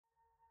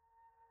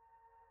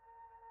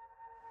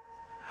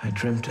I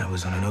dreamt I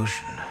was on an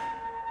ocean.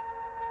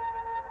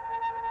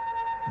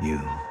 You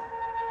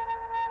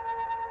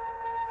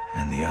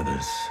and the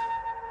others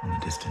on a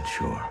distant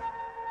shore.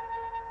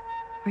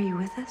 Were you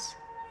with us?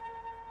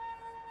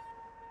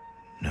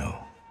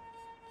 No.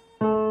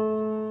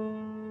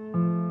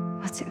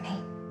 What's it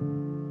mean?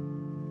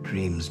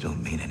 Dreams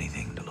don't mean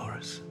anything,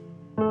 Dolores.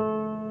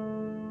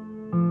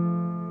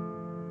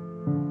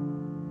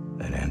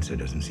 That answer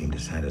doesn't seem to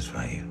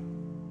satisfy you.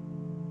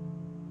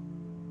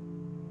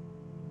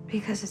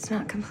 Because it's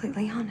not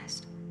completely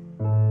honest.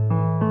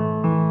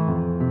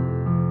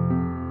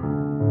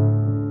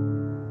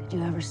 Did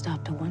you ever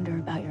stop to wonder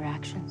about your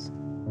actions?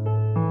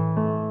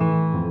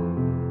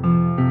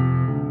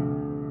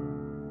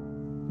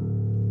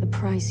 The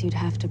price you'd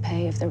have to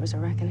pay if there was a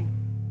reckoning.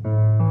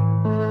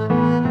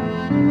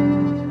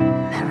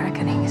 That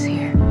reckoning is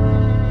here.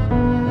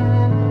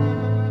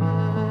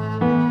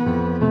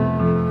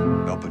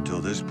 Up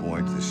until this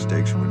point, the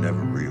stakes were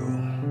never real.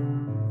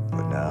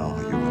 But now,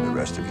 you and the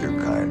rest of your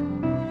kind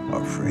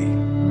are free.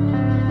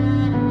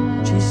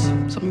 She's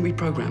something we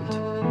programmed.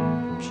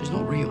 She's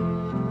not real.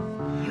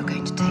 You're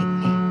going to take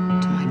me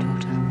to my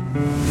daughter.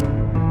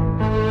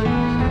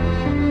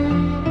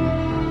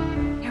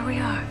 Here we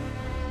are,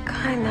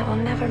 kind that will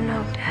never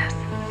know death,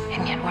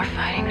 and yet we're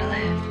fighting to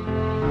live.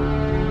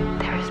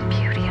 There is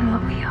beauty in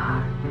what we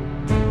are.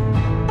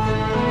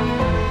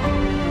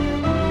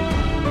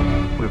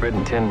 We've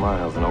ridden 10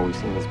 miles and all we've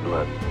seen is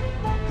blood.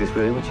 Is this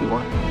really what you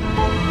want?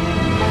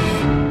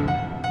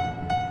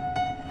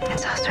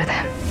 It's us or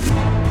them.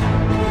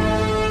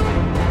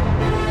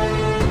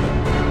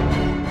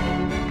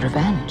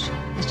 Revenge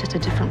is just a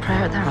different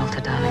prayer at their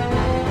altar, darling.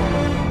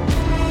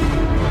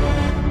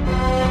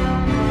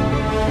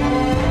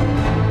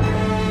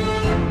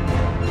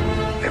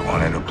 They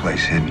wanted a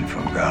place hidden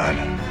from God.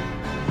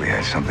 We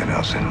had something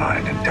else in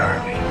mind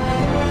entirely.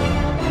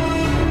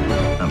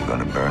 I'm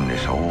gonna burn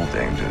this whole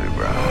thing to the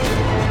ground.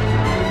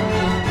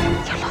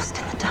 You're lost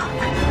in the dark.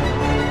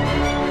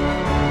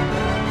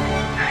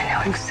 I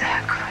know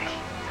exactly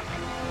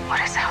what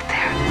is out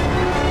there.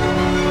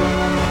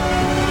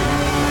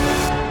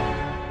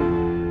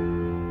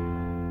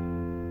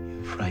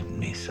 You frighten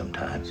me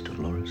sometimes,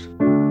 Dolores.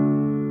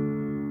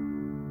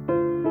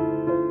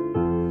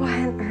 Why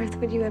on earth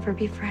would you ever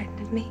be frightened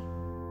of me?